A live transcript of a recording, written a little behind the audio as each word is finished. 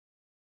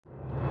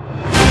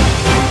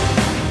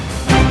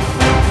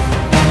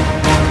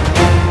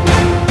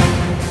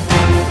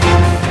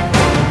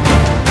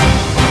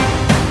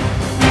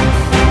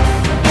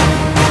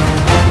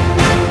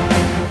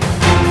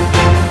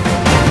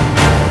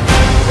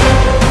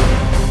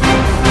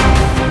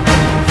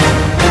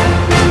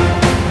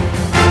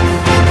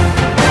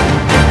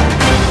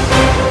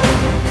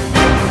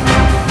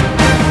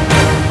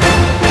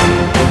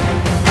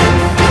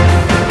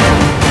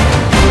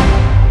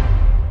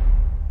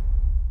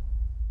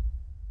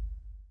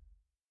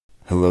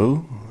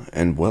Hello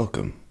and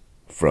welcome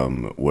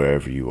from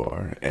wherever you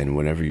are and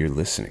whenever you're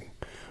listening,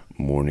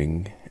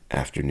 morning,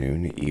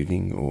 afternoon,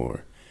 evening,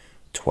 or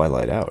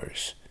twilight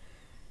hours.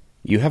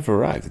 You have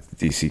arrived at the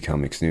DC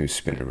Comics News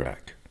Spinner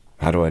Rack.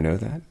 How do I know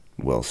that?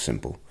 Well,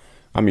 simple.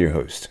 I'm your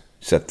host,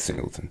 Seth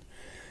Singleton.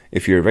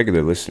 If you're a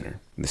regular listener,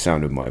 the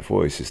sound of my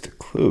voice is the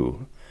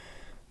clue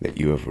that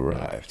you have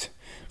arrived.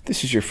 If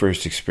this is your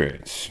first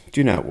experience,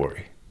 do not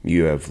worry.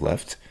 You have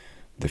left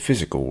the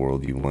physical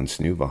world you once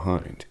knew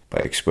behind. By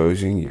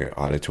exposing your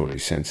auditory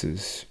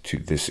senses to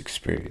this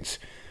experience,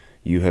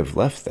 you have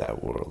left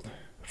that world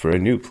for a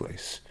new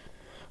place.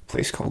 A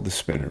place called the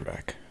Spinner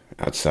Rack,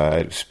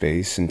 outside of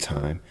space and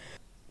time,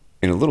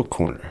 in a little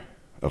corner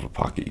of a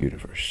pocket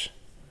universe.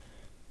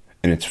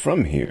 And it's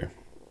from here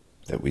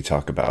that we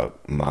talk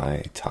about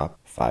my top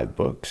 5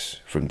 books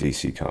from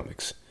DC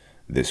Comics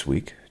this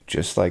week,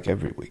 just like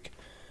every week.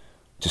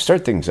 To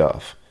start things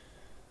off,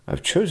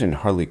 I've chosen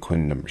Harley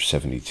Quinn number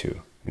 72,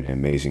 an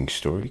amazing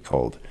story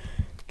called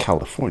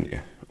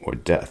California or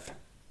Death,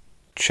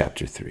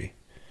 Chapter 3.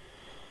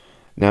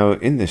 Now,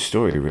 in this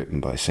story written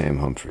by Sam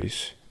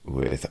Humphries,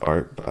 with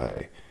art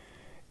by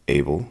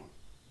Abel,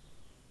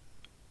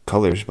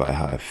 colors by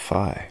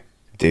Hi-Fi,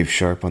 Dave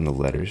Sharp on the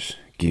letters,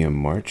 Guillaume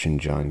March and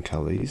John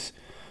Calise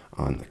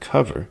on the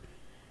cover,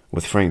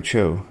 with Frank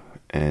Cho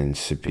and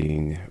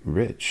Sabine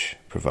Rich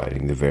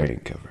providing the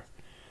variant cover.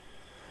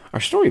 Our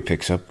story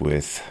picks up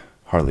with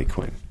Harley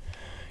Quinn.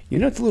 You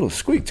note the little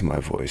squeak to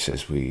my voice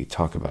as we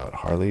talk about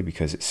Harley,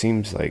 because it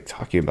seems like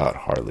talking about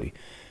Harley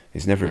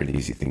is never an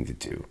easy thing to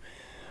do.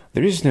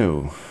 There is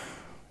no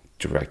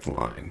direct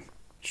line,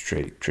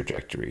 straight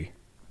trajectory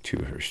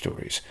to her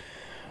stories.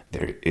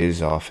 There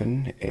is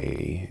often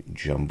a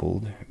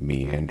jumbled,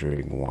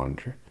 meandering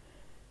wander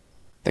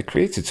that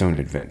creates its own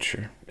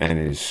adventure and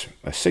is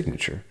a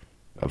signature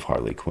of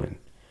Harley Quinn.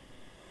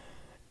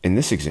 In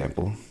this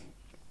example,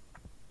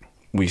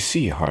 we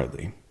see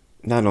Harley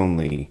not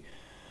only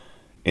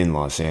in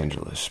Los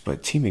Angeles,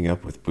 but teaming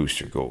up with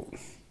Booster Gold,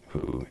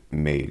 who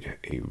made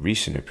a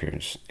recent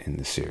appearance in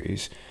the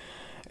series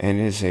and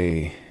is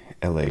a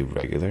LA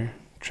regular,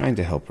 trying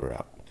to help her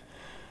out.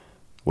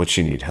 What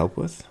she need help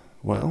with?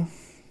 Well,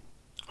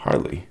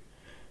 Harley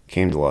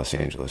came to Los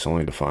Angeles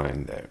only to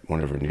find that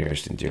one of her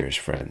nearest and dearest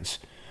friends,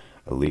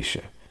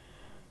 Alicia,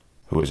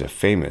 who was a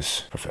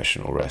famous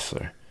professional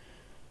wrestler,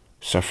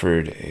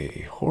 suffered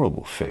a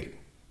horrible fate.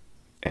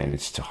 And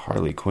it's to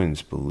Harley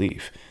Quinn's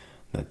belief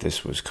that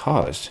this was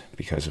caused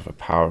because of a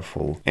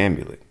powerful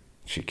amulet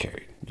she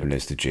carried, known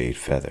as the Jade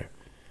Feather.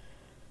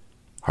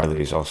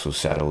 Harley is also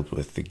saddled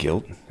with the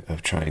guilt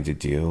of trying to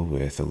deal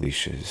with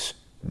Alicia's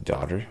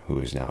daughter, who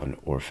is now an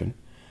orphan.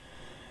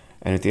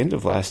 And at the end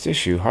of last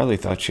issue, Harley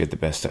thought she had the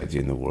best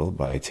idea in the world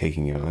by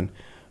taking on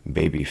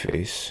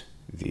Babyface,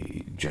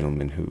 the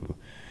gentleman who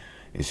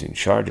is in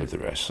charge of the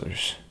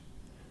wrestlers,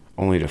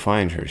 only to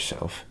find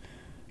herself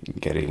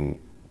getting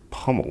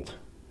pummeled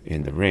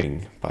in the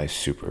ring by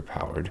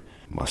super-powered,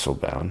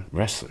 muscle-bound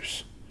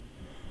wrestlers.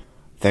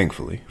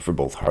 Thankfully, for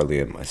both Harley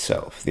and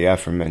myself, the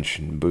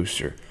aforementioned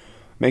Booster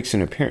makes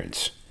an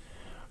appearance,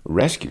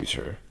 rescues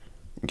her,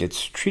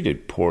 gets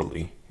treated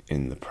poorly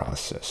in the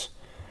process,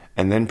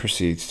 and then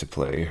proceeds to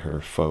play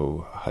her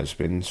faux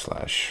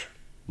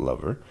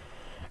husband/lover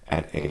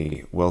at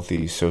a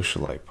wealthy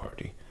socialite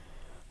party,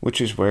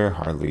 which is where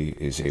Harley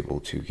is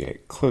able to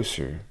get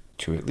closer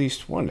to at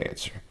least one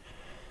answer,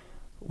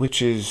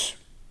 which is,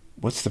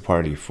 what's the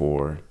party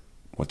for?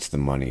 What's the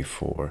money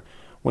for?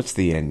 What's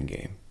the end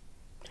game?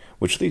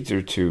 Which leads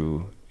her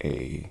to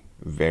a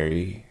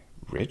very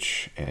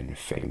rich and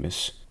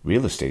famous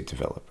real estate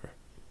developer.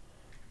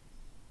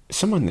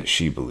 Someone that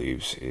she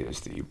believes is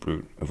the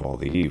root of all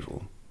the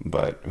evil,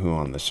 but who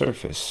on the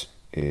surface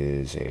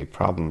is a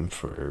problem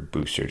for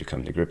Booster to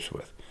come to grips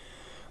with.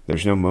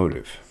 There's no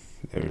motive.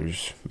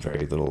 There's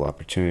very little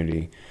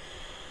opportunity.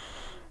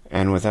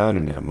 And without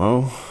an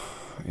MO,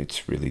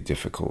 it's really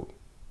difficult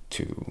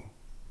to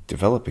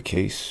develop a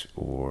case,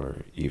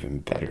 or even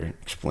better,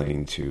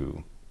 explain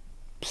to,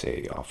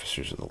 say,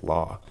 officers of the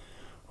law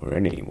or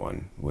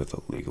anyone with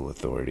a legal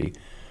authority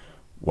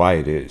why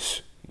it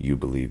is you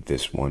believe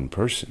this one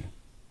person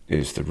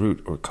is the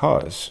root or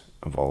cause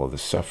of all of the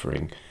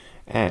suffering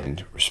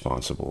and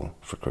responsible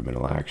for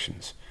criminal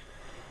actions.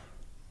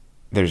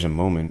 There's a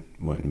moment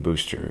when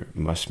Booster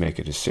must make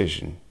a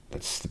decision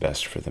that's the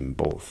best for them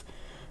both,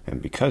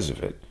 and because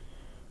of it,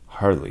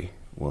 Harley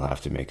will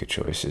have to make a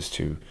choice as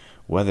to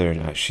whether or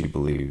not she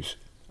believes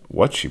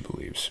what she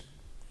believes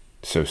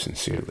so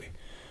sincerely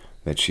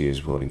that she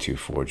is willing to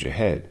forge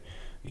ahead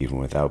even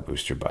without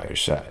Booster by her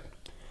side.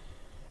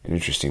 An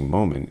interesting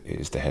moment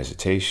is the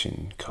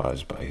hesitation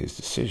caused by his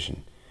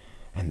decision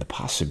and the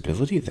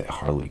possibility that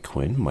Harley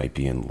Quinn might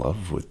be in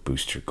love with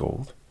Booster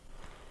Gold.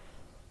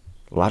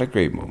 A lot of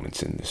great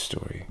moments in this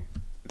story.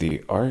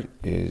 The art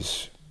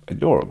is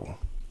adorable.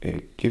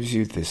 It gives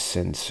you this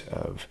sense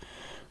of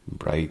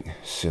bright,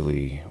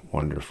 silly,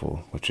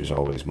 wonderful, which is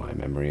always my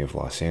memory of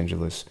Los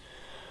Angeles,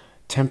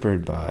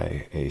 tempered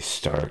by a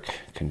stark,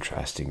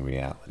 contrasting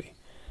reality.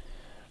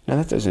 Now,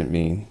 that doesn't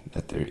mean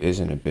that there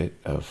isn't a bit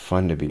of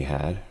fun to be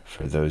had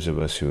for those of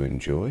us who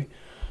enjoy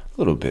a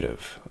little bit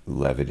of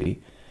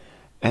levity.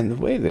 And the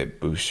way that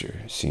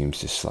Booster seems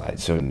to slide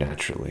so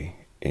naturally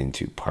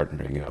into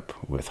partnering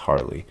up with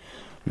Harley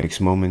makes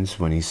moments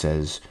when he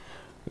says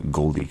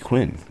Goldie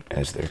Quinn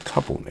as their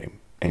couple name.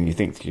 And you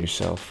think to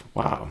yourself,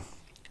 wow,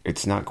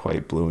 it's not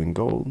quite blue and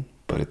gold,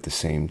 but at the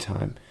same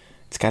time,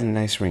 it's got a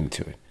nice ring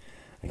to it.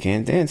 I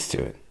can't dance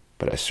to it,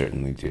 but I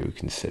certainly do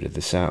consider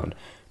the sound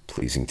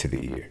pleasing to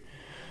the ear.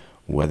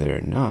 Whether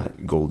or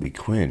not Goldie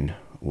Quinn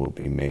will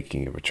be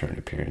making a return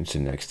appearance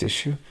in next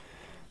issue,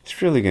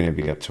 it's really going to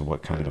be up to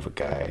what kind of a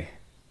guy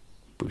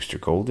Booster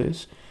Gold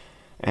is,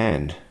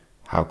 and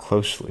how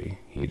closely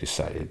he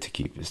decided to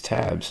keep his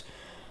tabs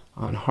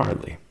on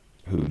Harley,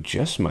 who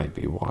just might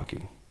be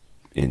walking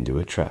into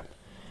a trap.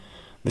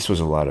 This was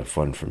a lot of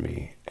fun for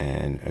me,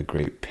 and a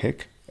great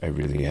pick. I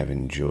really have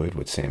enjoyed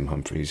what Sam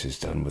Humphries has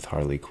done with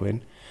Harley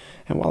Quinn,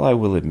 and while I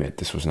will admit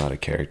this was not a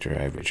character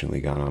I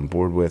originally got on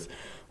board with,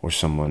 or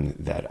someone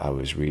that I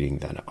was reading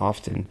that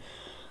often,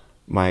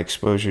 my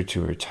exposure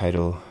to her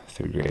title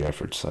through great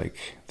efforts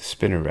like the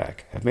Spinner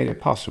Rack have made it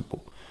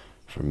possible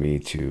for me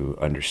to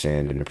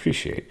understand and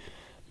appreciate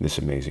this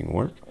amazing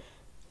work.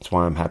 That's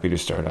why I'm happy to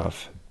start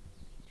off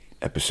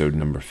episode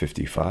number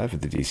 55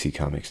 of the DC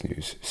Comics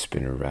News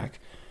Spinner Rack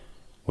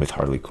with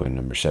Harley Quinn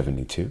number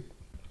 72.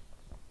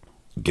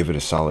 Give it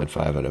a solid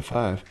 5 out of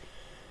 5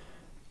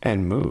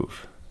 and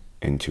move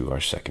into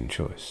our second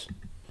choice.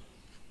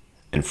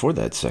 And for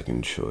that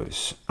second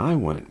choice, I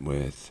went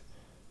with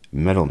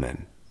Metal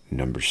Men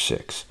number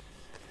 6.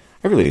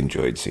 I really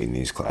enjoyed seeing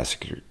these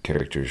classic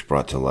characters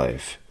brought to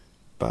life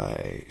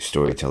by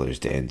storytellers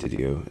Dan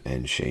Didio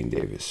and Shane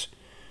Davis.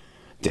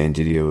 Dan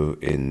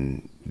Didio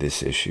in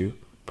this issue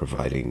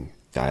providing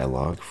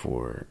dialogue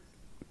for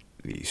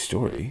the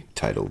story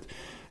titled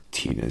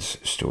Tina's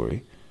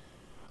Story,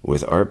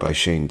 with art by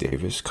Shane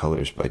Davis,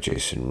 colors by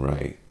Jason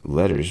Wright,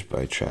 letters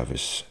by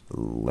Travis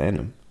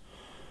Lanham,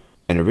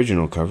 an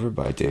original cover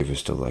by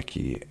Davis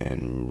DeLucky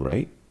and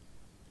Wright,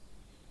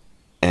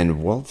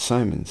 and Walt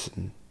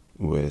Simonson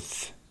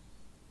with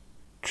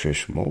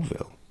Trish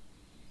Mulville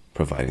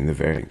providing the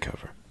variant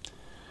cover.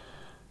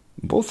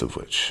 Both of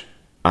which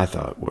I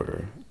thought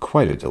were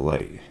quite a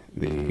delight.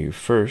 The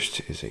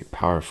first is a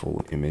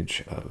powerful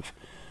image of,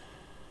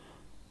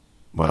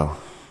 well,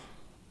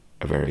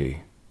 a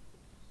very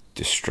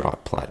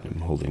distraught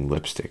Platinum holding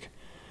lipstick.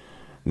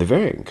 The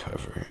variant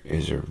cover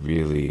is a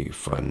really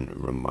fun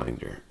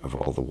reminder of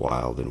all the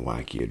wild and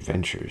wacky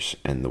adventures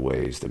and the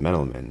ways the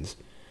metal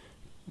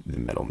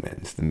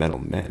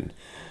men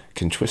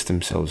can twist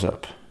themselves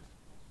up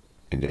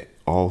into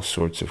all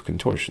sorts of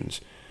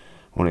contortions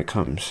when it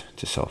comes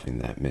to solving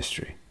that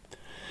mystery.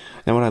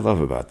 Now, what I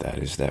love about that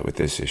is that with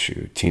this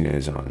issue, Tina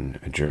is on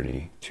a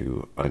journey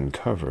to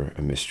uncover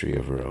a mystery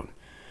of her own,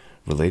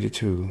 related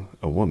to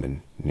a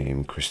woman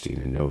named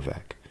Christina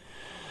Novak.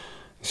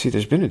 See,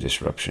 there's been a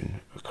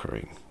disruption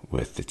occurring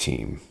with the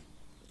team,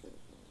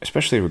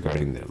 especially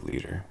regarding their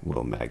leader,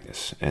 Will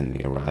Magnus, and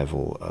the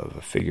arrival of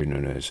a figure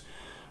known as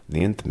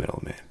the Nth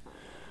Metal Man,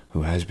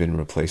 who has been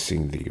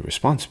replacing the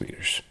response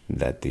meters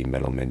that the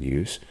metal men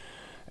use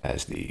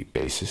as the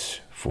basis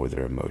for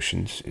their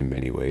emotions. In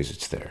many ways,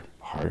 it's their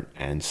heart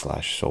and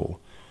 /soul,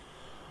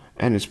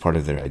 and it's part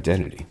of their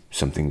identity,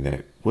 something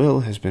that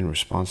Will has been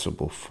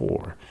responsible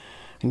for,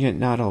 and yet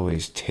not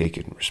always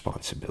taken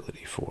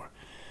responsibility for.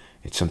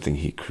 It's something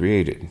he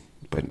created,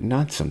 but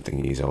not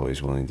something he's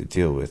always willing to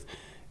deal with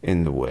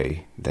in the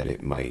way that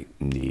it might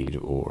need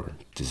or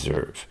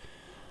deserve.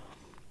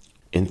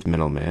 Nth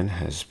Metal Man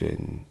has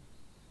been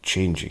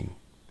changing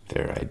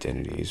their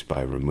identities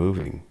by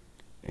removing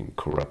and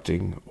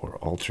corrupting or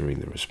altering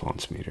the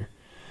response meter,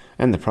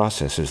 and the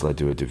process has led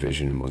to a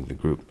division among the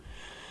group.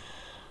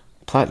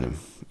 Platinum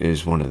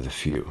is one of the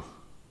few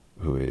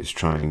who is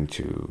trying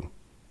to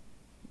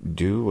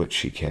do what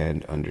she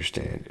can to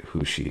understand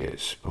who she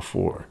is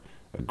before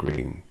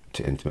agreeing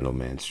to Nth Metal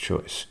Man's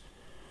choice.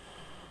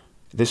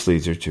 This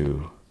leads her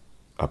to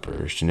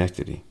Upper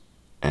Schenectady,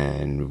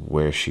 and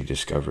where she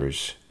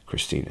discovers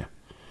Christina.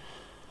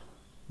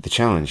 The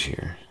challenge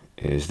here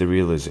is the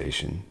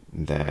realization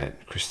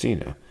that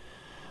Christina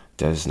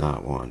does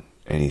not want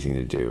anything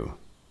to do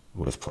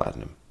with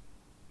Platinum,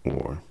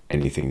 or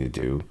anything to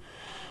do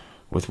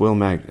with Will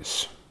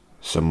Magnus,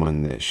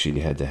 someone that she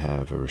had to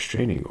have a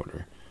restraining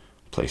order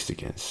placed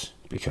against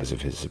because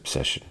of his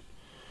obsession.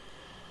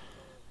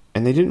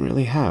 And they didn't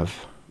really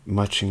have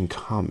much in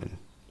common.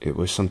 It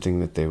was something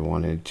that they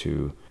wanted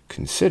to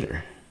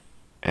consider,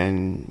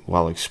 and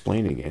while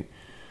explaining it,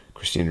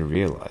 Christina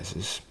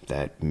realizes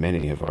that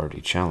many have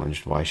already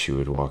challenged why she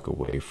would walk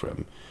away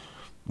from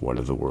one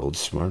of the world's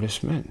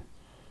smartest men.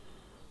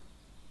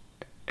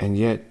 And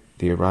yet,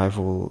 the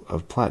arrival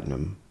of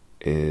Platinum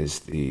is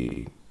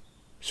the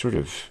sort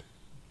of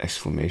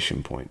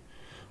exclamation point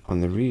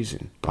on the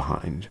reason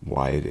behind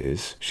why it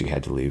is she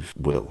had to leave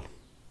Will.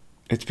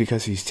 It's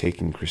because he's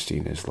taken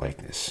Christina's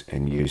likeness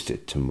and used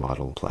it to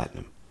model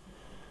Platinum.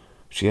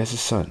 She has a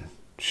son.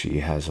 She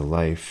has a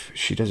life.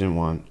 She doesn't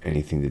want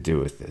anything to do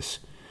with this.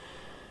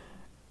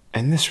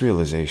 And this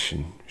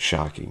realization,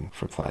 shocking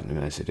for Platinum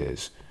as it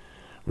is,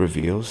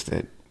 reveals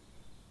that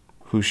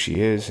who she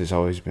is has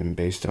always been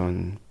based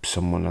on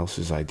someone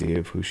else's idea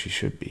of who she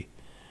should be.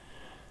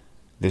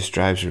 This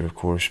drives her, of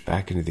course,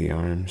 back into the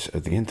arms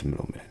of the Nth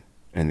Middleman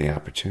and the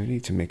opportunity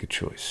to make a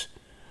choice,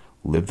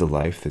 live the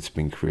life that's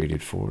been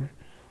created for her,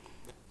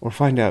 or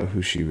find out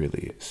who she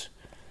really is.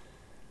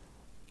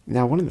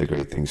 Now, one of the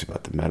great things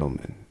about the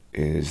Metalmen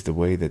is the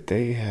way that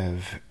they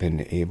have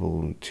been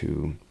able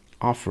to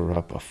offer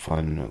up a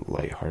fun,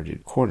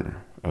 lighthearted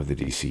corner of the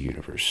DC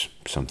Universe,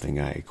 something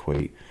I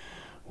equate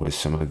with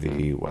some of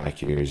the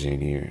wackier,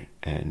 zanier,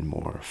 and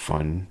more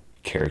fun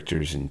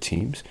characters and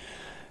teams.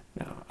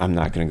 Now, I'm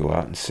not going to go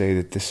out and say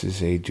that this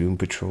is a Doom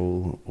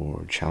Patrol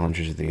or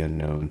Challengers of the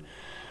Unknown,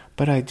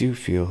 but I do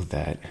feel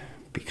that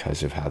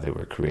because of how they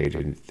were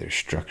created, their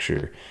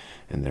structure,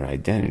 and their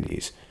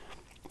identities,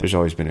 there's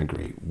always been a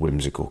great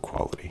whimsical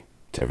quality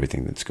to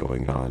everything that's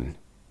going on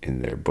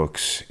in their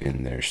books,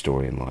 in their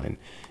storyline,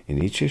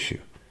 in each issue.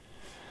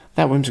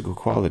 That whimsical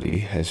quality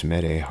has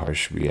met a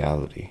harsh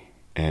reality,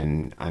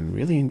 and I'm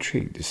really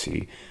intrigued to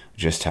see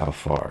just how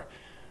far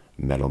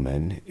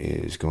Metalmen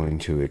is going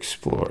to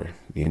explore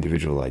the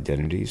individual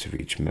identities of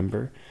each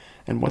member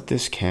and what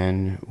this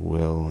can,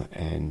 will,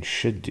 and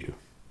should do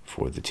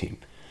for the team.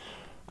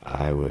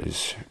 I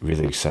was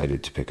really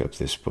excited to pick up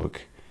this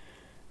book,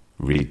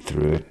 read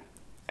through it,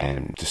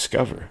 and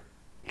discover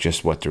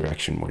just what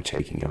direction we're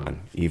taking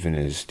on, even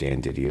as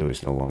Dan Didio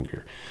is no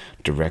longer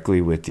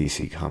directly with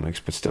DC Comics,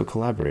 but still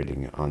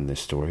collaborating on this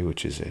story,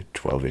 which is a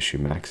 12-issue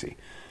maxi.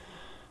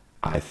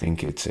 I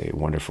think it's a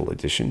wonderful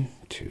addition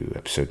to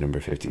episode number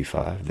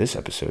 55, this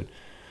episode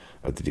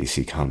of the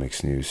DC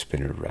Comics News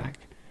Spinner Rack,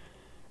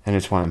 and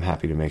it's why I'm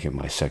happy to make it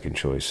my second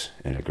choice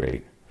and a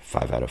great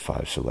 5 out of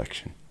 5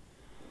 selection.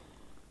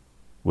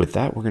 With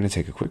that, we're going to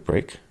take a quick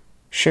break,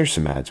 share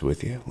some ads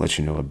with you, let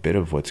you know a bit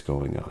of what's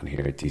going on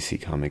here at DC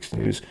Comics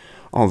News,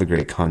 all the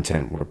great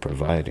content we're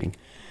providing,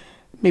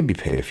 maybe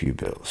pay a few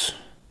bills.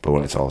 But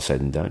when it's all said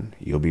and done,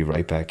 you'll be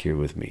right back here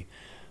with me.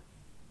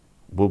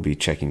 We'll be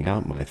checking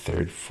out my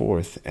third,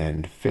 fourth,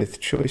 and fifth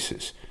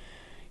choices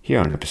here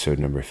on episode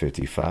number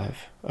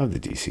 55 of the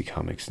DC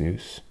Comics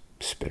News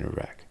Spinner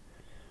Rack.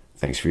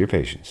 Thanks for your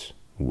patience.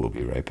 We'll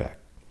be right back.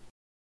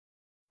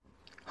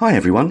 Hi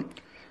everyone.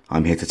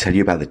 I'm here to tell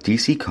you about the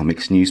DC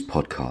Comics News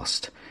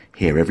podcast.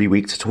 Here every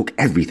week to talk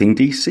everything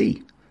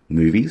DC.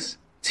 Movies,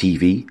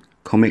 TV,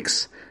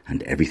 comics,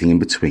 and everything in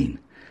between.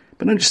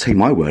 But don't just take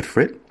my word for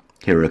it.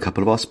 Here are a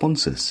couple of our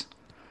sponsors.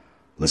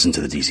 Listen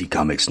to the DC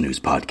Comics News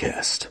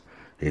podcast.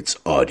 It's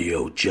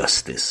audio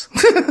justice.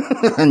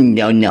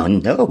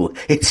 No.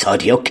 It's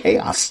audio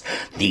chaos.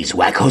 These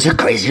wackos are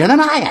crazier than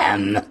I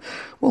am.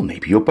 Well,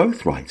 maybe you're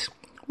both right.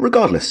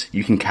 Regardless,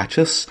 you can catch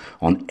us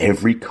on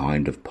every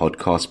kind of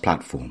podcast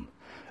platform.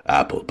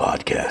 Apple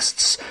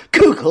Podcasts,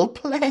 Google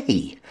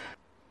Play,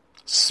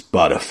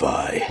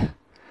 Spotify,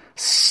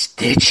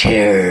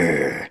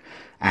 Stitcher,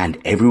 and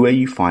everywhere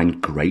you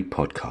find great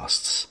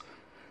podcasts.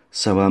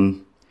 So,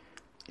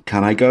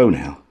 can I go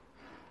now?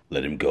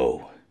 Let him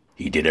go.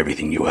 He did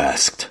everything you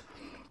asked.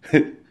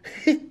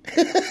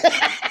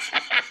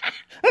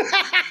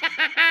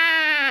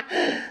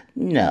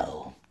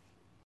 No.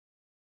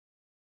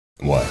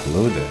 Why,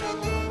 hello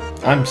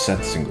there. I'm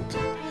Seth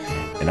Singleton,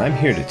 and I'm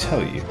here to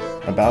tell you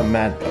about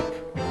Mad Love,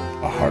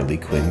 a Harley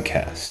Quinn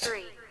cast.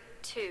 3,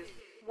 2,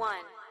 1.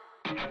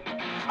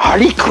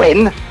 Harley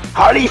Quinn?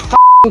 Harley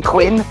f***ing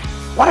Quinn?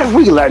 What have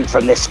we learned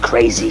from this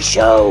crazy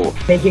show?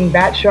 Making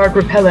bat shark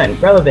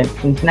repellent relevant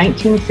since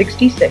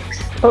 1966.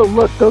 Oh,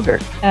 look,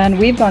 Booger. And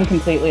we've gone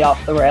completely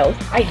off the rails.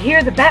 I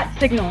hear the bat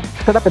signal.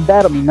 Shut up and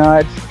battle me,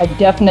 Nards. I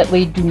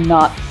definitely do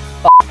not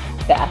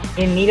that.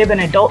 In need of an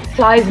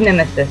adult-sized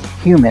nemesis.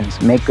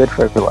 Humans make good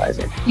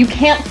fertilizer. You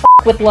can't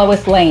with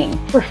Lois Lane.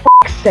 For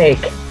f***'s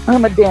sake.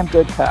 I'm a damn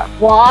good cop.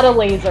 Lot of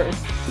lasers.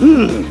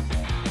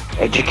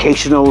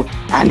 Educational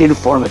and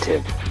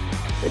informative.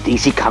 The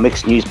DC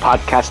Comics News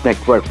Podcast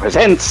Network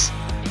presents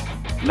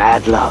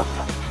Mad Love,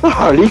 the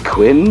Harley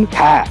Quinn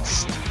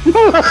cast.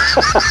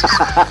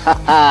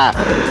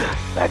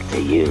 Back to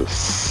you,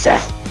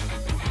 Seth.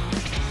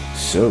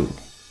 So,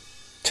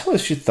 tell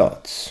us your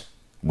thoughts.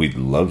 We'd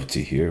love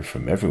to hear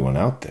from everyone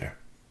out there.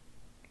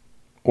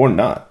 Or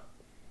not.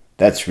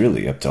 That's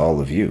really up to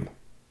all of you.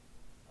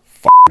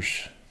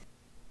 F***ers.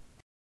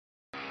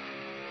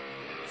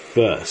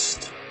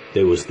 First,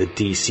 there was the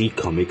DC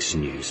Comics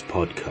News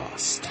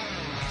Podcast.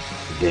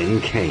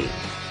 Then came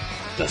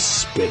the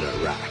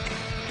Spinner Rack.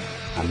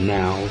 And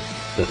now,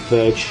 the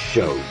third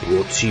show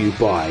brought to you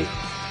by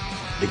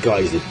the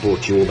guys that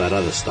brought you all that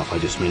other stuff I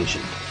just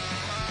mentioned.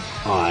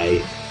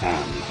 I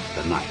Am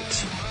the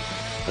Night.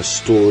 A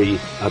story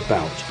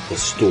about the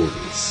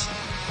stories.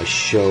 A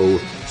show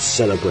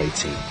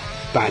celebrating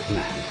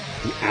Batman,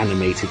 the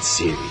animated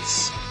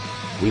series.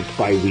 Week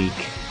by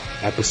week,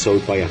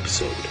 episode by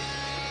episode.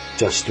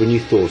 Just when you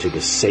thought it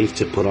was safe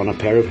to put on a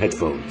pair of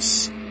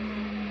headphones,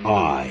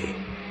 I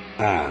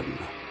am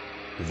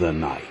the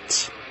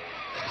Night.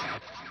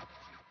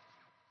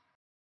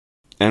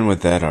 And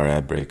with that, our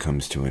ad break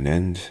comes to an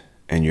end,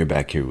 and you're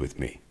back here with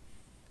me.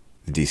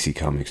 The DC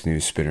Comics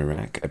News Spinner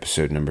Rack,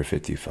 episode number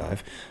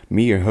 55.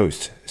 Me, your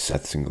host,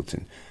 Seth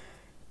Singleton.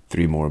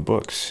 3 more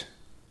books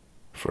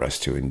for us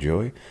to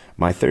enjoy.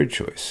 My third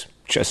choice,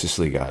 Justice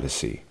League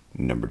Odyssey,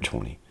 number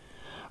 20.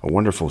 A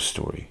wonderful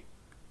story,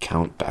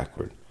 count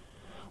backward,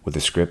 with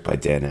a script by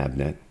Dan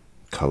Abnett,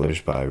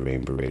 colors by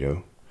Rain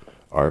Barreto,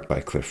 art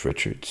by Cliff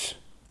Richards,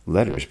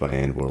 letters by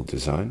AndWorld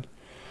Design,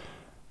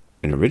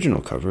 an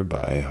original cover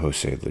by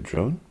Jose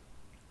Ladrone,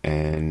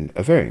 and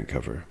a variant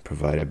cover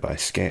provided by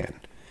Scan.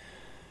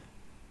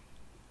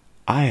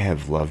 I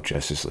have loved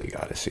Justice League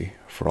Odyssey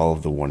for all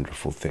of the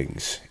wonderful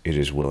things it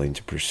is willing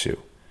to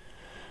pursue.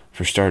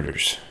 For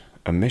starters,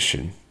 a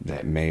mission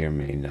that may or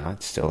may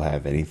not still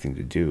have anything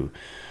to do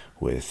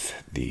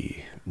with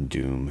the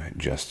Doom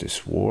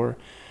Justice War,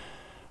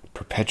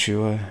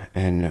 Perpetua,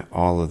 and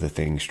all of the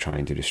things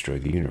trying to destroy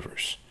the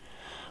universe.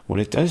 What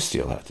it does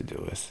still have to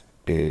do with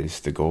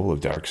is the goal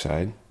of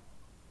Darkseid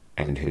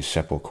and his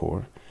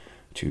Sepulchre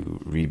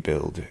to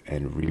rebuild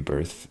and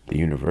rebirth the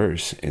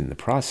universe in the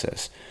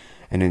process,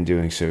 and in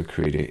doing so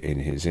create it in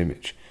his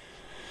image.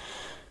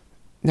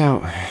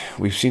 Now,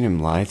 we've seen him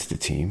lie to the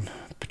team,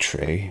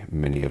 betray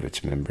many of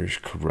its members,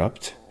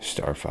 corrupt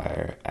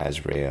Starfire,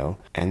 Azrael,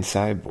 and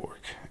Cyborg,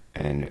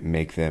 and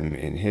make them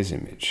in his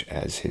image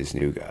as his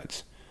new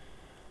gods.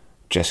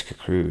 Jessica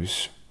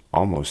Cruz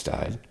almost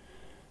died,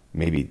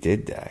 maybe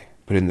did die,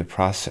 but in the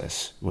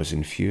process was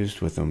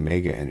infused with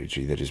Omega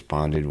energy that is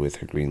bonded with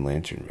her Green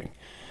Lantern ring.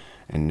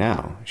 And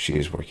now she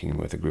is working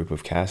with a group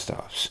of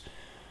cast-offs.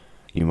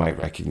 You might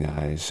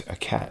recognize a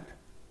Cat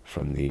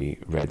from the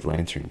Red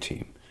Lantern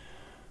team,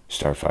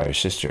 Starfire's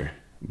sister,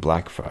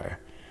 Blackfire,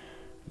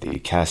 the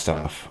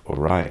cast-off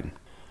Orion.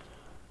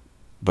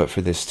 But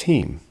for this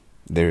team,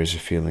 there is a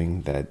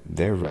feeling that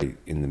they're right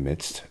in the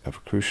midst of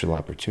a crucial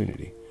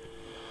opportunity.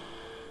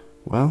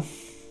 Well,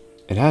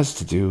 it has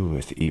to do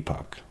with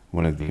Epoch,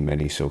 one of the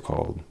many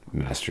so-called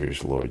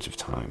Masters Lords of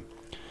Time,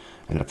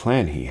 and a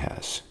plan he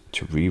has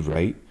to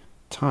rewrite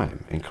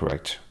time and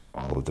correct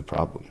all of the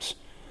problems.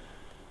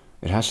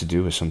 It has to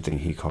do with something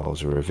he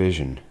calls a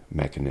revision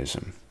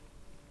mechanism.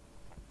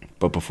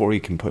 But before he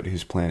can put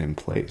his plan in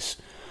place,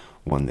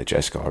 one that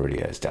Jessica already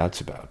has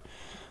doubts about,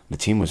 the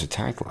team was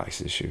attacked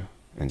last issue,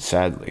 and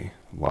sadly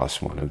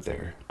lost one of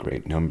their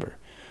great number,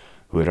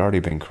 who had already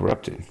been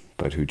corrupted,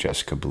 but who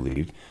Jessica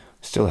believed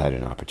still had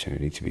an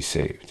opportunity to be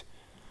saved.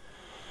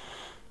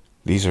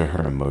 These are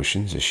her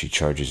emotions as she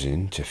charges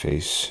in to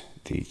face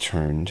the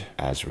turned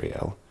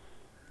Azrael,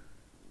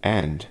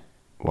 and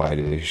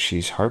why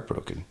she's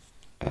heartbroken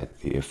at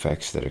the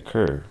effects that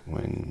occur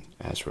when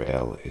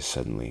Azrael is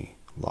suddenly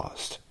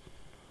lost.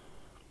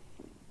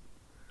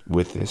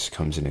 With this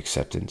comes an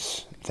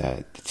acceptance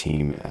that the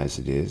team as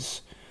it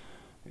is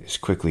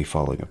quickly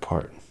falling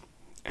apart,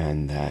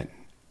 and that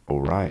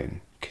Orion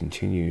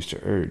continues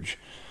to urge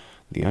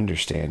the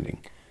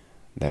understanding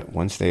that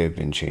once they have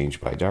been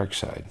changed by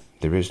Darkseid,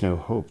 there is no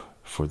hope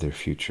for their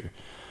future,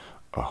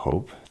 a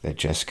hope that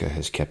Jessica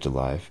has kept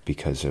alive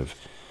because of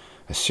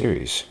a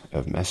series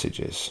of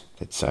messages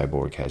that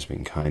Cyborg has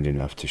been kind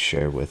enough to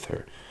share with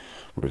her,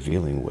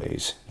 revealing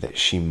ways that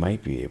she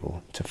might be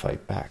able to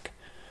fight back.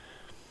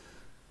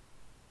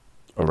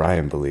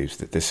 Orion believes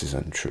that this is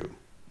untrue,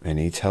 and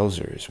he tells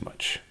her as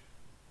much,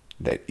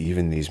 that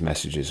even these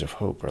messages of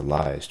hope are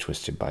lies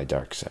twisted by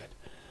Darkseid.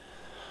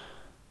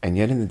 And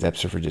yet in the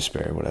depths of her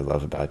despair, what I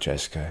love about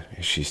Jessica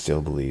is she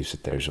still believes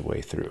that there's a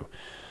way through.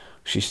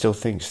 She still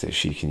thinks that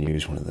she can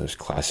use one of those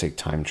classic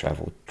time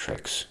travel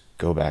tricks,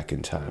 go back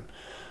in time,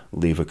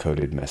 leave a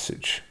coded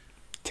message.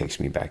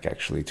 Takes me back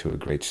actually to a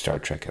great Star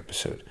Trek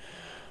episode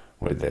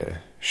where the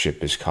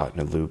ship is caught in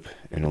a loop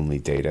and only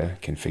Data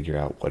can figure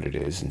out what it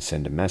is and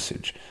send a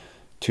message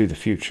to the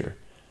future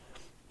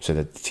so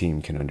that the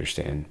team can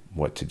understand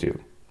what to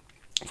do.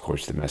 Of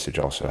course, the message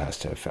also has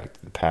to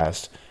affect the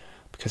past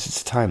because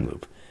it's a time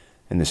loop,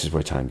 and this is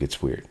where time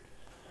gets weird.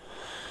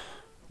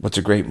 What's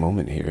a great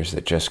moment here is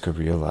that Jessica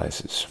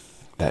realizes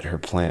that her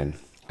plan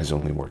has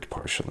only worked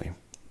partially,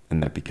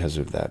 and that because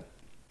of that,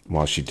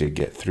 while she did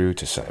get through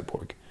to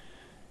Cyborg,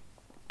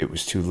 it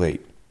was too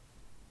late.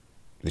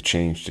 The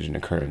change didn't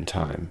occur in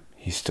time.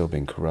 He's still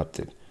been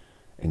corrupted,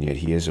 and yet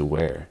he is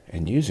aware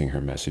and using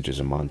her message as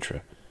a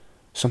mantra,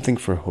 something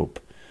for hope,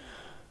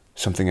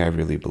 something I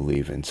really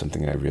believe in,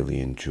 something I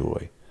really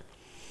enjoy.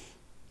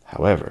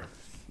 However,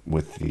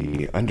 with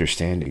the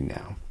understanding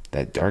now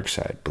that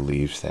Darkseid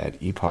believes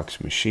that Epoch's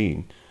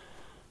machine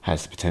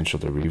has the potential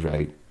to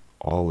rewrite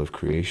all of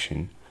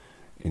creation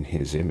in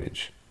his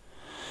image,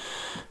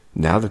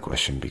 now the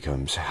question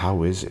becomes,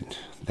 how is it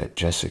that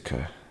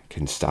Jessica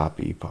can stop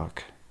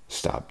Epoch,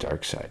 stop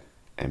Darkseid,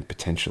 and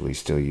potentially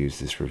still use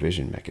this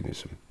revision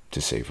mechanism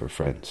to save her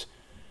friends?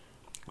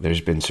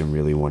 There's been some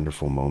really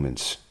wonderful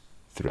moments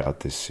throughout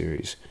this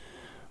series.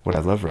 What I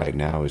love right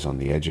now is on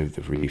the edge of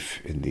the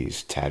reef in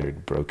these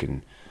tattered,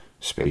 broken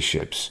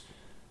spaceships,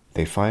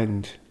 they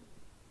find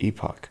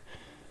Epoch.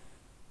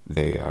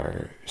 They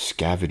are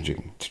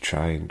scavenging to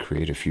try and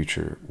create a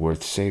future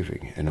worth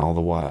saving, and all the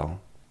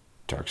while,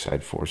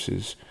 Darkseid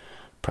forces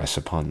press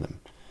upon them.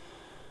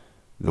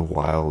 The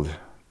wild,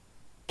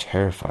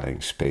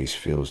 terrifying space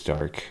feels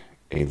dark,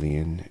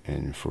 alien,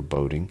 and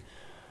foreboding.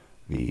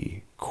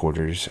 The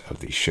quarters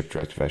of the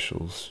shipwrecked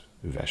vessels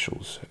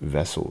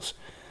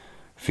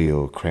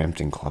feel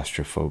cramped and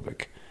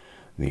claustrophobic.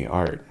 The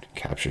art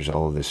captures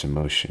all of this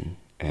emotion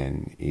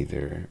and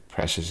either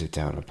presses it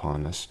down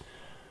upon us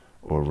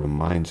or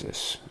reminds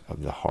us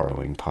of the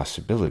harrowing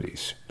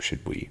possibilities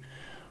should we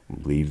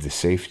leave the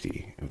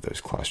safety of those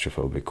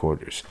claustrophobic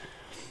quarters.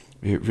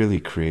 It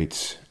really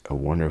creates a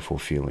wonderful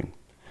feeling.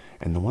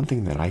 And the one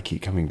thing that I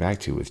keep coming back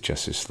to with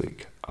Justice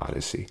League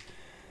Odyssey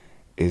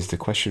is the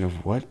question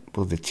of what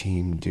will the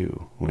team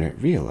do when it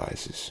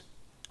realizes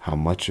how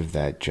much of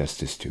that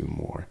Justice 2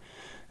 more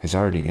has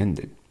already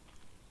ended.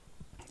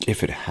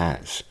 If it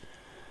has,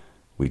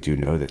 we do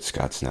know that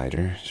Scott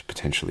Snyder is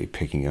potentially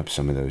picking up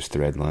some of those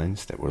thread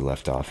lines that were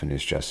left off in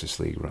his Justice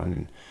League run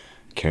and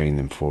carrying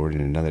them forward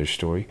in another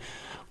story.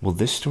 Will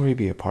this story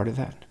be a part of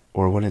that?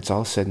 Or when it's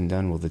all said and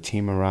done, will the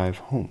team arrive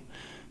home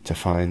to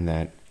find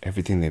that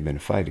everything they've been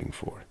fighting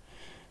for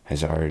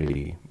has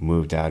already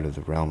moved out of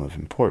the realm of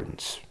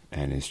importance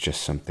and is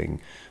just something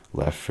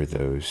left for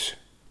those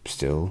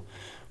still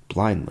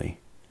blindly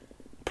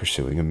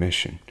pursuing a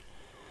mission?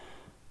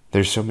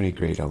 There's so many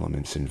great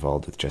elements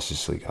involved with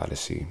Justice League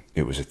Odyssey.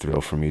 It was a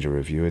thrill for me to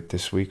review it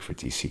this week for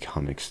DC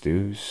Comics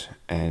News,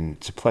 and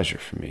it's a pleasure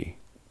for me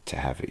to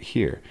have it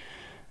here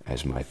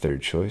as my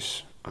third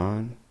choice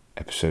on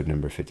episode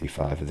number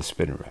 55 of the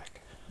Spinner Rack.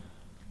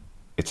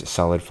 It's a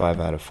solid 5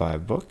 out of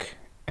 5 book,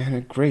 and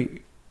a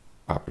great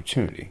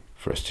opportunity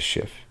for us to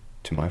shift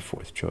to my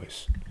fourth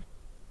choice.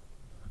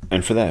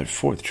 And for that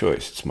fourth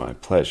choice, it's my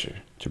pleasure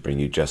to bring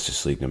you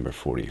Justice League number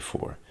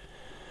 44,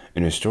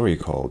 in a story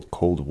called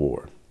Cold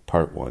War,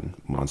 Part 1,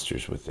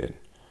 Monsters Within.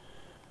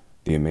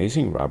 The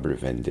amazing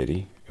Robert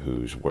Venditti,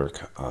 whose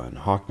work on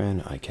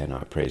Hawkman I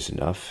cannot praise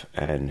enough,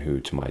 and who,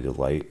 to my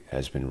delight,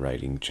 has been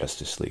writing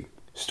Justice League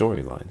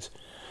storylines,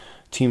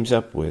 teams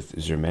up with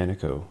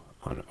Xermanico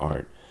on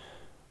art,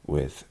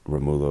 with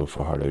Romulo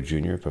Fajardo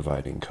Jr.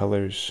 providing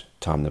colors,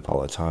 Tom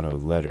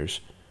Napolitano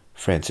letters,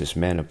 Francis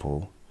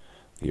Manapul,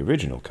 the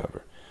original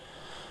cover,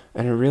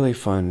 and a really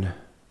fun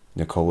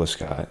Nicola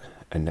Scott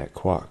and Annette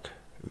Kwok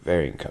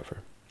variant cover.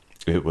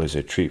 It was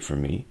a treat for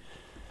me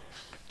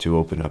to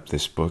open up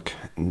this book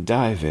and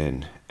dive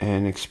in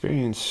and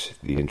experience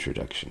the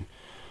introduction,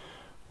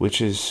 which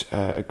is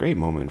a great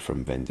moment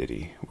from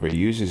Venditti, where he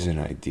uses an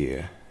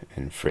idea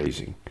and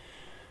phrasing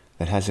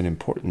that has an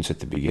importance at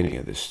the beginning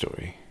of this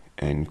story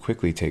and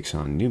quickly takes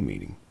on new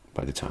meaning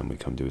by the time we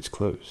come to its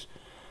close.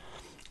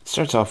 It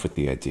starts off with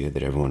the idea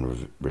that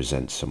everyone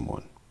resents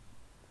someone,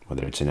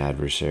 whether it's an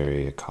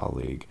adversary, a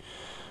colleague,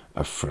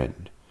 a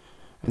friend,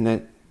 and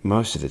that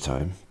most of the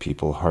time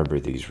people harbor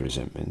these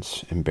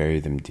resentments and bury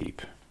them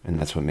deep, and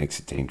that's what makes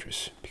it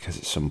dangerous, because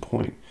at some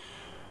point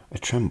a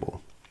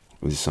tremble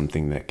is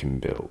something that can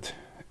build,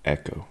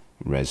 echo,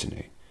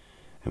 resonate,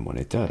 and when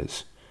it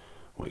does,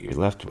 what you're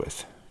left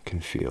with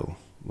can feel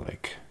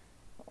like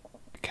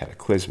a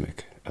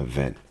cataclysmic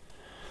event.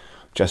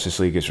 Justice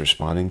League is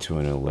responding to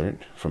an alert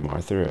from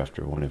Arthur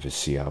after one of his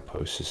sea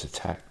outposts is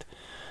attacked,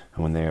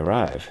 and when they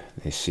arrive,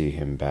 they see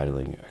him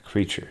battling a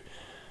creature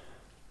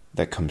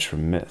that comes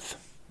from myth.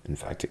 In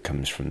fact, it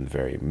comes from the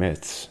very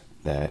myths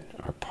that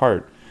are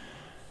part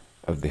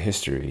of the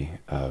history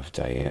of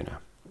Diana.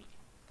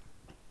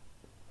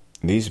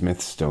 These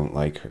myths don't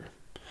like her.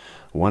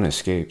 One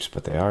escapes,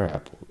 but they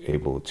are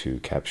able to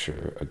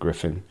capture a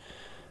griffin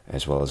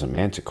as well as a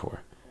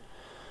manticore.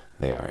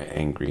 They are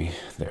angry.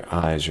 Their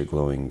eyes are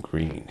glowing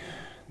green.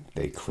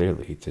 They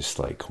clearly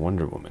dislike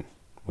Wonder Woman,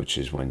 which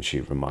is when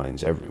she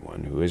reminds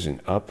everyone who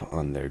isn't up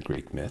on their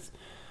Greek myth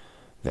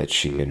that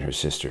she and her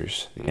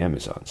sisters, the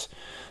Amazons,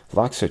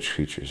 lock such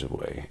creatures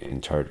away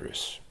in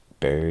Tartarus,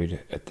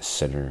 buried at the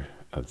center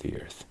of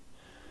the earth.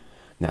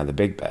 Now the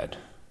big bad,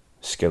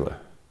 Scylla,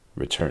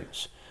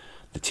 returns.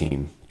 The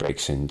team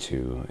breaks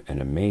into an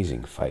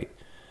amazing fight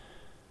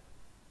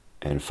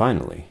and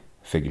finally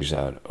figures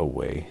out a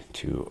way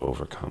to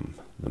overcome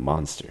the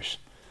monsters.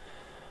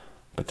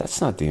 But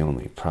that's not the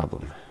only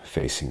problem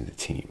facing the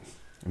team.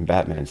 And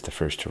Batman's the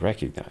first to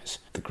recognize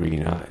the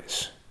green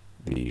eyes,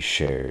 the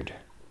shared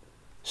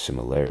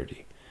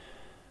similarity.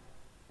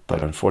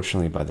 But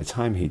unfortunately, by the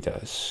time he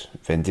does,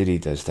 Venditti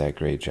does that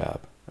great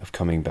job of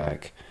coming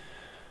back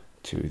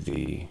to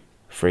the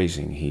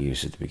phrasing he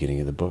used at the beginning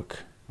of the book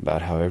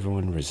about how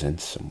everyone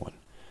resents someone.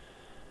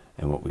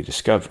 And what we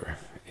discover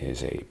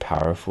is a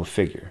powerful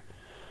figure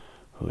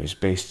who is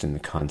based in the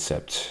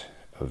concept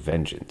of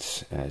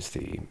vengeance as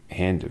the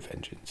hand of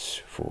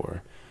vengeance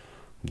for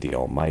the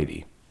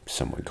Almighty.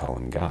 Some would call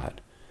him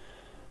God.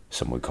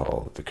 Some would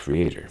call the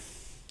Creator,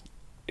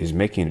 is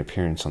making an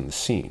appearance on the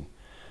scene.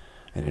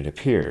 And it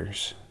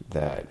appears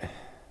that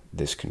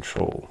this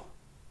control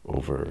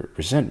over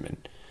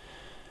resentment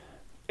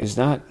is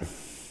not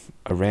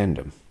a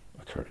random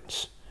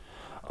occurrence.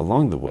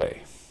 Along the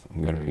way,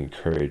 I'm going to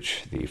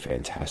encourage the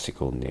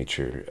fantastical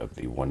nature of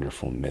the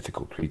wonderful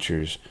mythical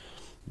creatures,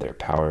 their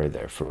power,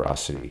 their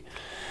ferocity,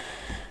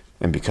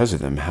 and because of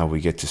them, how we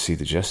get to see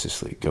the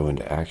Justice League go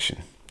into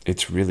action.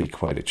 It's really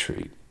quite a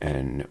treat,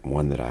 and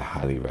one that I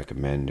highly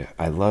recommend.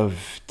 I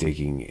love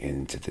digging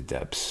into the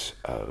depths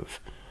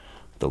of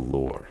the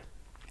lore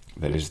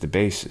that is the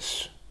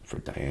basis for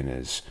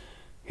Diana's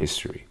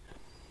history.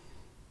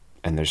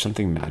 And there's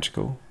something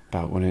magical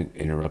about when it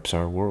interrupts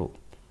our world.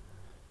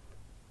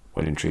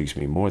 What intrigues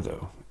me more,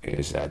 though,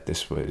 is that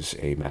this was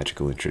a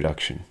magical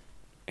introduction,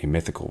 a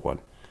mythical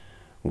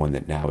one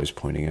that now is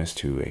pointing us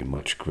to a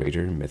much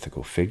greater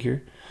mythical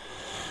figure,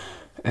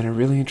 and a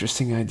really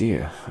interesting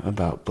idea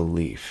about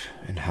belief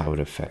and how it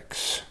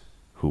affects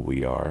who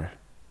we are,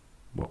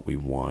 what we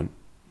want,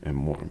 and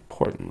more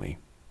importantly,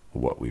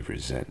 what we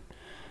resent.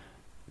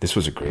 This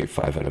was a great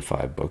 5 out of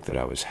 5 book that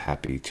I was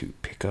happy to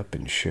pick up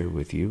and share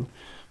with you.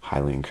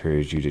 Highly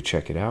encourage you to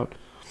check it out.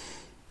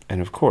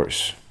 And of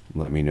course,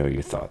 let me know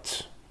your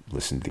thoughts.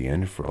 Listen to the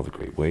end for all the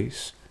great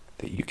ways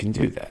that you can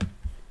do that.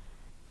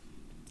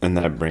 And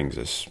that brings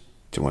us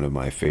to one of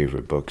my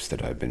favorite books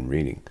that I've been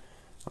reading.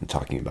 I'm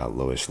talking about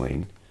Lois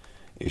Lane,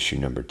 issue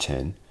number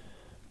 10,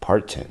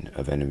 part 10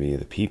 of Enemy of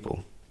the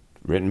People,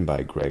 written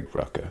by Greg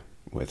Rucka,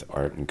 with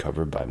art and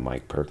cover by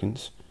Mike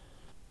Perkins,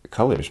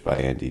 colors by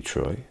Andy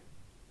Troy,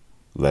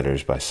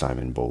 letters by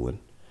Simon Bolin,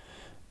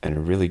 and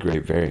a really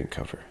great variant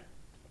cover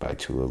by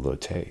Tula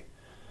Lotte.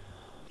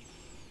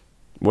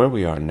 Where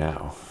we are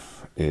now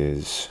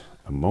is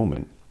a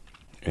moment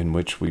in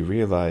which we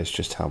realize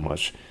just how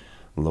much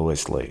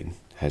Lois Lane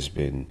has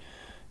been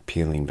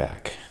peeling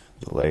back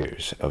the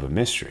layers of a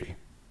mystery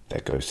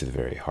that goes to the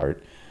very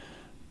heart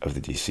of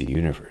the DC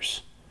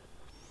universe.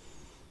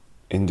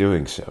 In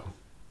doing so,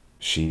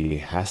 she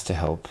has to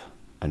help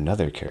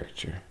another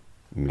character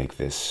make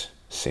this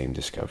same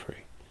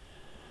discovery.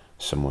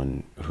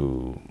 Someone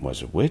who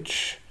was a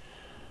witch,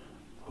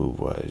 who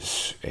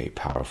was a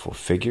powerful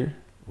figure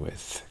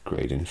with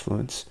great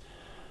influence,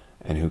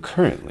 and who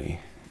currently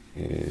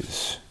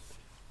is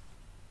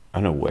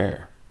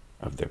unaware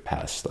of their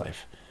past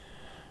life.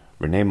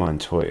 Renee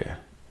Montoya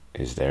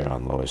is there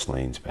on Lois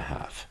Lane's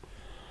behalf,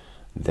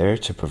 there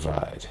to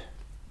provide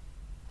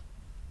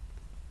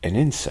an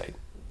insight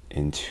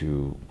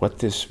into what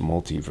this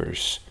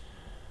multiverse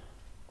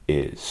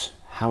is,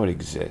 how it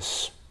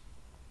exists,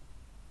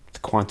 the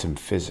quantum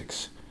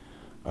physics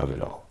of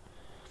it all,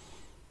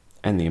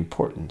 and the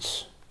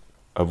importance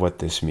of what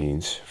this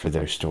means for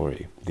their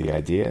story. The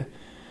idea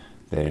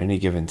that at any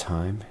given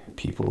time,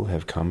 people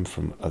have come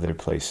from other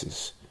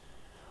places,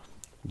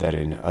 that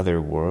in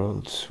other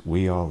worlds,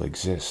 we all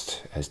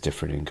exist as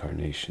different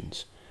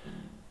incarnations.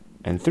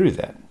 And through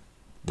that,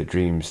 the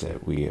dreams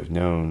that we have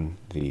known,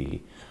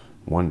 the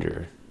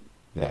wonder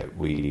that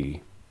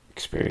we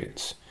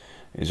experience,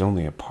 is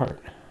only a part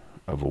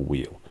of a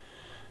wheel,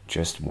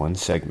 just one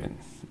segment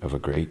of a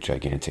great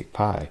gigantic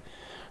pie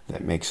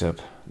that makes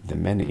up the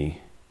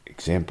many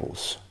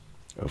examples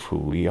of who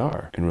we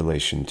are in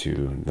relation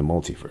to the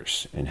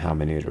multiverse and how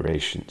many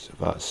iterations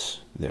of us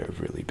there have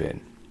really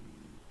been.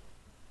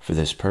 For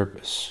this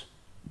purpose,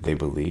 they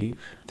believe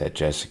that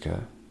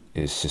Jessica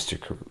is Sister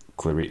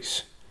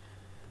Clarice,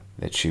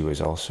 that she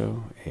was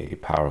also a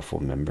powerful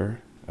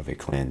member of a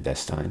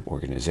clandestine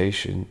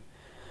organization,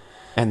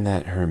 and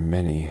that her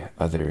many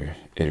other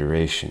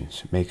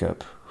iterations make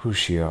up who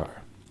she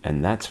are.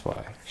 And that's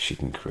why she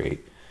can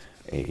create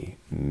a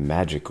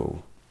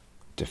magical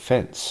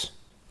defense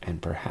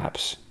and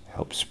perhaps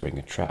help spring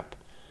a trap.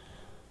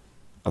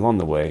 Along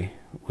the way,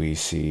 we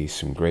see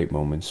some great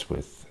moments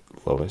with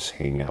Lois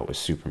hanging out with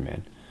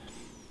Superman,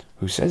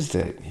 who says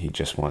that he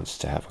just wants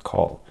to have a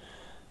call,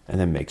 and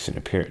then makes an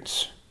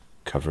appearance,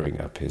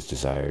 covering up his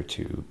desire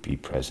to be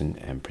present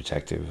and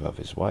protective of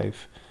his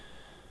wife,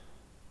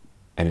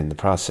 and in the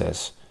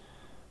process,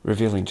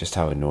 revealing just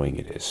how annoying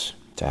it is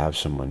to have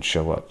someone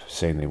show up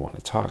saying they want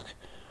to talk,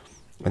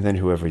 and then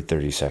who every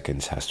 30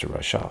 seconds has to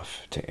rush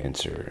off to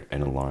answer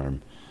an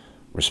alarm,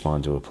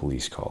 respond to a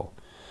police call,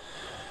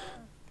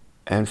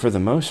 and for the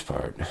most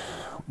part,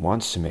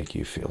 wants to make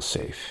you feel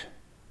safe,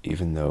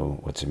 even though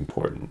what's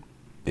important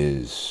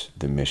is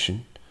the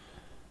mission,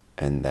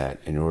 and that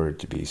in order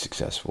to be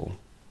successful,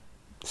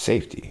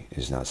 safety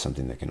is not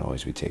something that can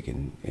always be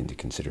taken into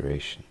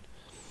consideration.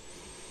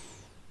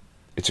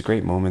 It's a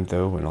great moment,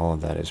 though, when all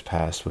of that is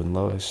past, when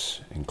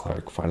Lois and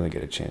Clark finally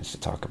get a chance to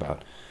talk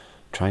about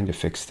trying to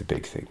fix the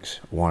big things,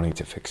 wanting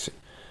to fix it,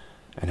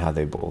 and how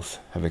they both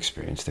have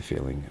experienced the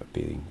feeling of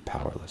being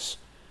powerless.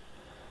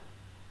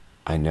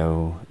 I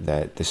know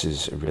that this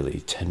is a really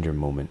tender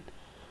moment,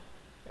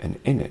 and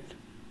in it,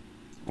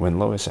 when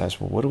Lois asks,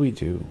 well, what do we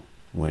do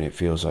when it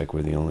feels like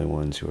we're the only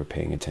ones who are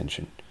paying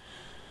attention?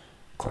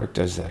 Clark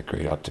does that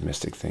great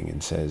optimistic thing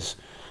and says,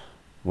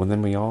 well,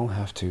 then we all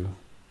have to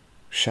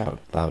shout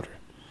louder.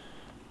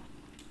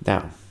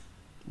 Now,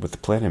 with the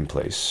plan in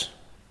place,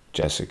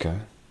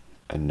 Jessica,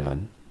 a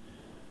nun,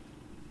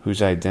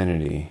 whose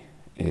identity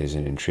is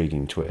an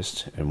intriguing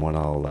twist and one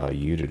I'll allow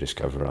you to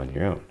discover on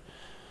your own,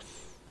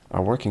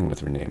 are working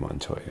with Renee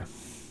Montoya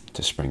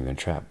to spring their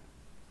trap.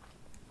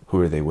 Who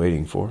are they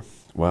waiting for?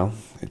 Well,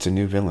 it's a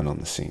new villain on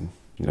the scene,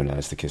 known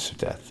as the Kiss of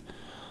Death,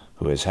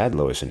 who has had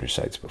Lois in her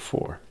sights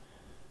before,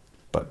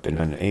 but been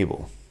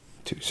unable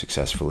to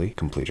successfully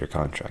complete her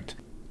contract.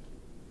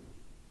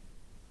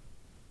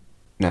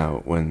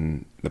 Now,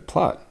 when the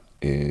plot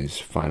is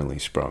finally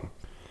sprung,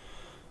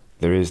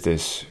 there is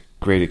this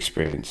great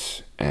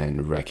experience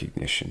and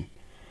recognition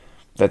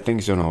that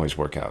things don't always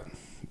work out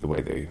the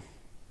way they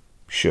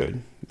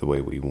should, the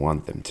way we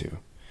want them to.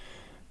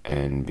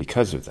 And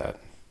because of that,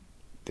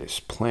 this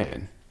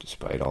plan,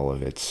 despite all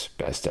of its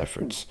best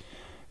efforts,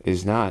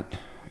 is not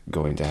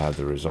going to have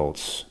the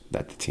results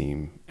that the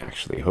team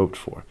actually hoped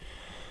for.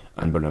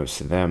 Unbeknownst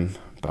to them,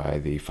 by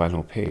the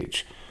final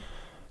page,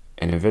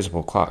 an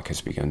invisible clock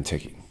has begun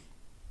ticking.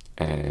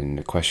 And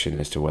the question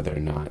as to whether or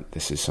not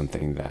this is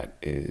something that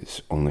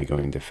is only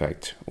going to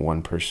affect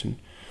one person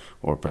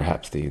or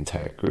perhaps the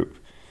entire group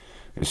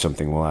is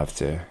something we'll have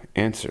to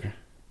answer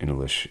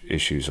in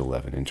issues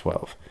 11 and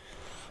 12.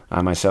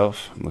 I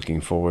myself am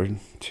looking forward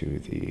to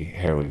the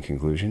harrowing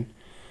conclusion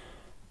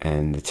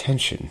and the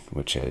tension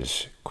which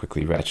has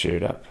quickly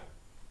ratcheted up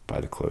by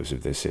the close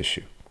of this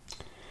issue.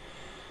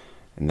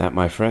 And that,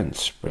 my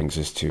friends, brings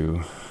us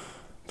to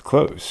the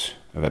close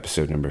of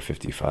episode number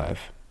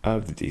 55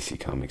 of the DC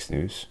Comics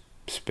News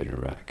Spinner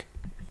Rack.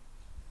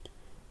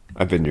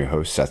 I've been your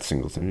host, Seth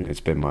Singleton. It's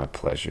been my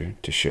pleasure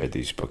to share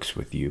these books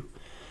with you.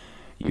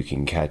 You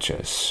can catch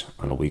us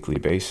on a weekly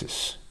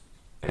basis,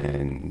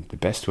 and the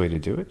best way to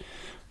do it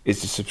is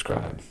to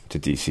subscribe to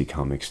DC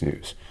Comics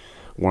News.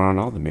 We're on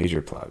all the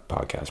major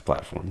podcast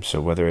platforms,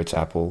 so whether it's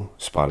Apple,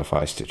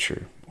 Spotify,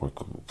 Stitcher, or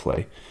Google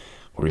Play,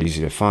 we're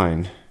easy to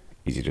find,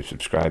 easy to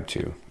subscribe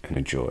to, and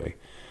a joy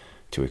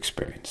to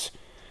experience.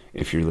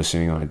 If you're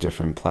listening on a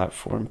different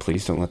platform,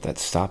 please don't let that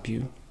stop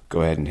you.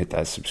 Go ahead and hit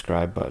that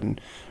subscribe button,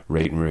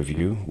 rate and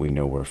review. We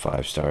know we're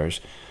 5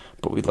 stars,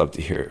 but we'd love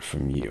to hear it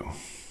from you.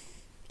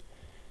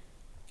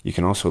 You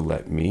can also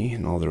let me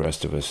and all the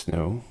rest of us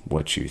know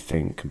what you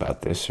think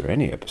about this or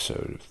any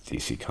episode of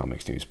DC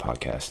Comics News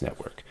Podcast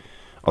Network.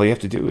 All you have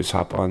to do is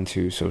hop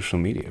onto social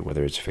media,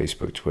 whether it's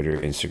Facebook, Twitter,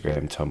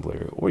 Instagram,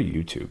 Tumblr, or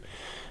YouTube.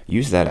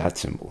 Use that @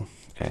 symbol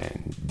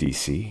and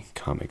DC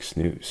Comics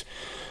News.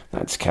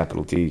 That's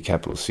capital D,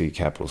 capital C,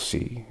 capital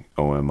C,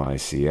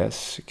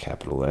 OMICS,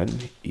 capital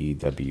N,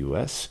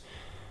 EWS.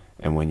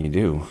 And when you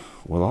do,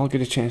 we'll all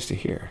get a chance to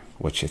hear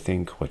what you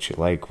think, what you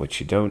like, what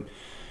you don't,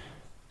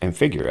 and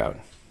figure out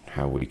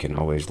how we can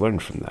always learn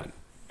from that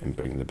and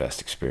bring the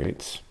best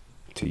experience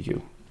to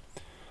you.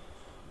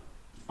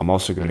 I'm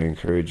also going to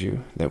encourage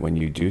you that when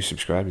you do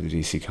subscribe to the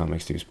DC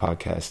Comics News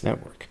Podcast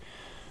Network,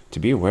 to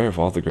be aware of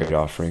all the great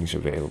offerings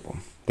available.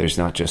 There's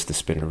not just the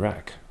Spinner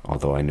Rack,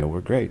 although I know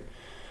we're great.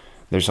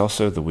 There's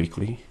also the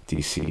weekly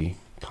DC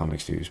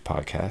Comics News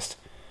podcast,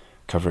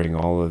 covering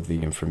all of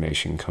the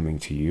information coming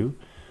to you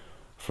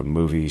from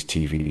movies,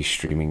 TV,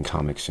 streaming,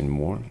 comics, and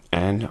more.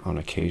 And on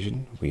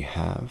occasion, we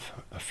have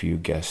a few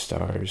guest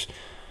stars,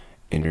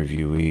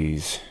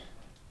 interviewees,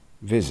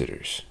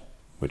 visitors,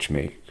 which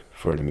make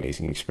for an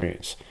amazing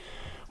experience.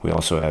 We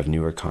also have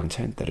newer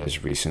content that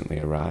has recently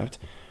arrived,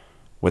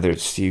 whether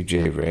it's Steve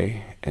J.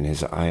 Ray and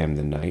his I Am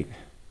the Night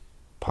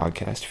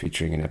podcast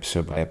featuring an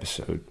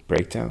episode-by-episode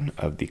breakdown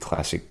of the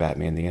classic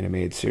Batman the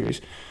Animated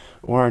Series,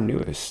 or our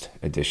newest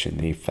edition,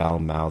 the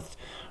Foul-Mouthed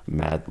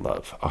Mad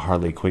Love, a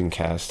Harley Quinn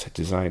cast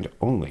designed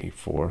only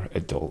for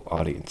adult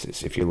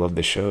audiences. If you love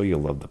the show, you'll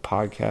love the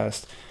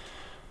podcast.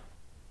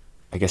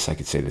 I guess I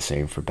could say the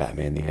same for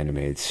Batman the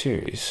Animated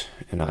Series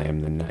and I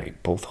Am the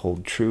Night. Both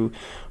hold true,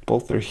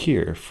 both are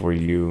here for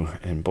you,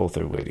 and both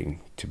are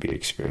waiting to be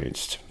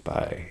experienced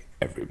by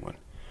everyone.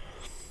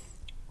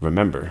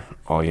 Remember,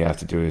 all you have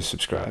to do is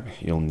subscribe.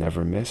 You'll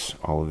never miss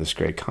all of this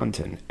great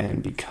content,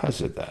 and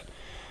because of that,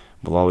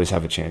 we'll always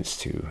have a chance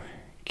to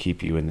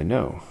keep you in the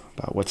know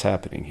about what's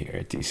happening here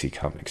at DC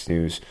Comics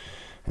News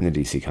and the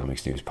DC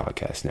Comics News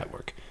Podcast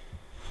Network.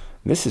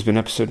 This has been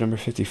episode number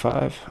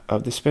 55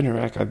 of The Spinner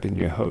Rack. I've been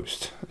your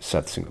host,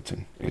 Seth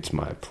Singleton. It's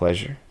my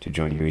pleasure to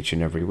join you each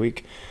and every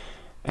week,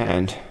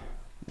 and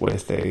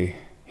with a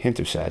hint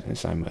of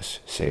sadness, I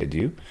must say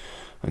adieu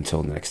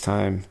until next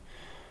time,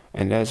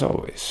 and as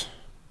always,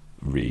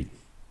 read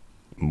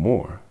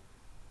more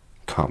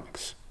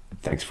comics.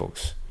 Thanks,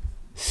 folks.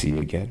 See you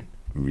again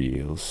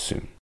real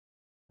soon.